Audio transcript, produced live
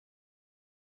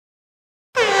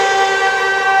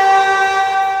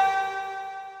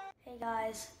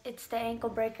guys, it's the ankle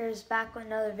breakers back with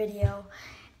another video,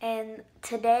 and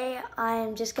today I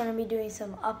am just going to be doing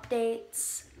some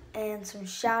updates and some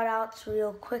shout outs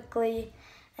real quickly.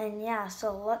 And yeah,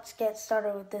 so let's get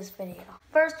started with this video.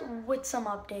 First, with some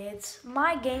updates,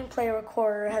 my gameplay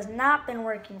recorder has not been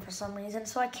working for some reason,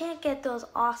 so I can't get those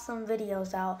awesome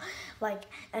videos out like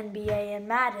NBA and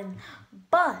Madden,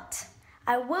 but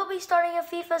I will be starting a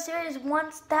FIFA series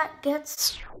once that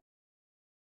gets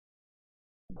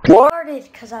started,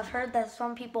 because I've heard that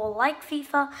some people like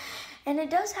FIFA and it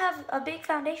does have a big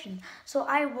foundation, so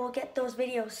I will get those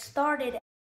videos started.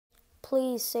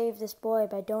 Please save this boy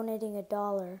by donating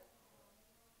 $1.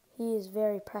 He is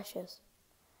very precious.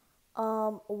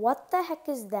 What the heck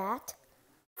is that?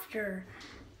 After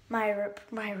my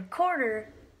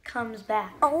recorder comes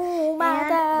back. Oh my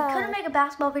God. We couldn't make a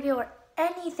basketball video or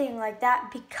anything like that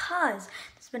because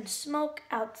there's been smoke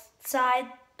outside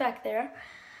back there.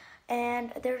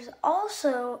 And there's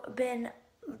also been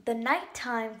the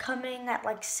nighttime coming at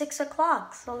like 6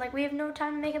 o'clock. So like we have no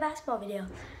time to make a basketball video.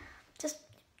 Just,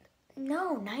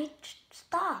 no, night,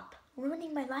 stop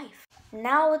ruining my life.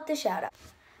 Now with the shout out.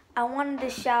 I wanted to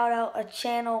shout out a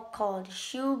channel called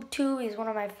Shoutouts. He's one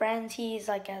of my friends. He's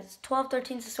like has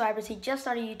 13 subscribers. He just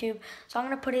started YouTube. So I'm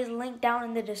going to put his link down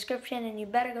in the description and you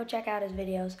better go check out his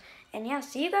videos. And yeah,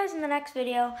 see you guys in the next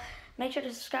video. Make sure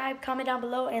to subscribe, comment down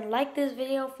below, and like this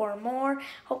video for more.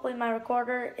 Hopefully my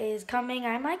recorder is coming.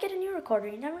 I might get a new recorder.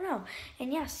 You never know.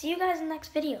 And yeah, see you guys in the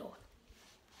next video.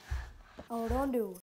 Oh, don't do.